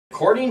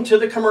according to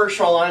the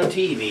commercial on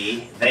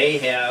TV, they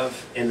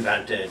have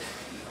invented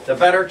the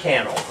better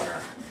can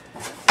opener.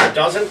 It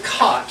doesn't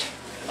cut,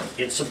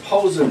 it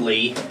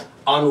supposedly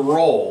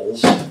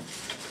unrolls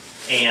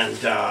and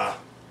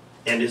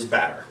is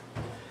better.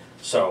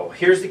 So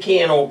here's the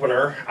can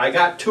opener. I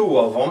got 2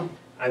 of them.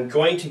 I'm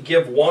going to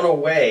give one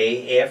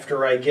away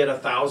after I get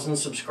 1,000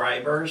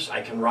 subscribers.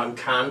 I can run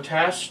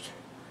contest.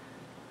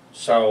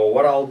 So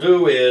what I'll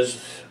do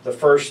is the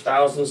first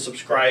 1,000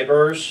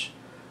 subscribers,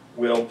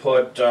 we'll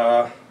put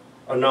a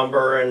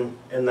number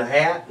in the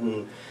hat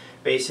and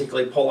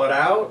basically pull it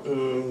out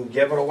and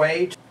give it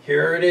away.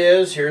 Here it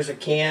is. Here's a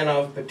can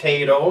of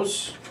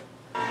potatoes.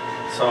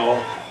 So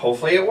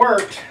hopefully it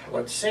worked.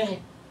 Let's see.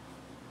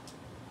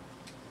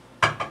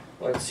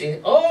 Let's see.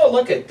 Oh,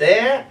 look at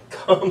that.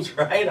 Comes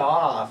right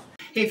off.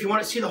 Hey, if you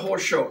want to see the whole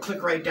show,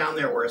 click right down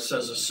there where it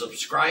says a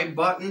subscribe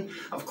button.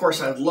 Of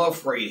course, I'd love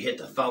for you to hit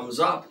the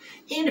thumbs up.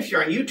 And if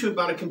you're on YouTube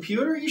on a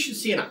computer, you should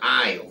see an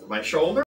eye over my shoulder.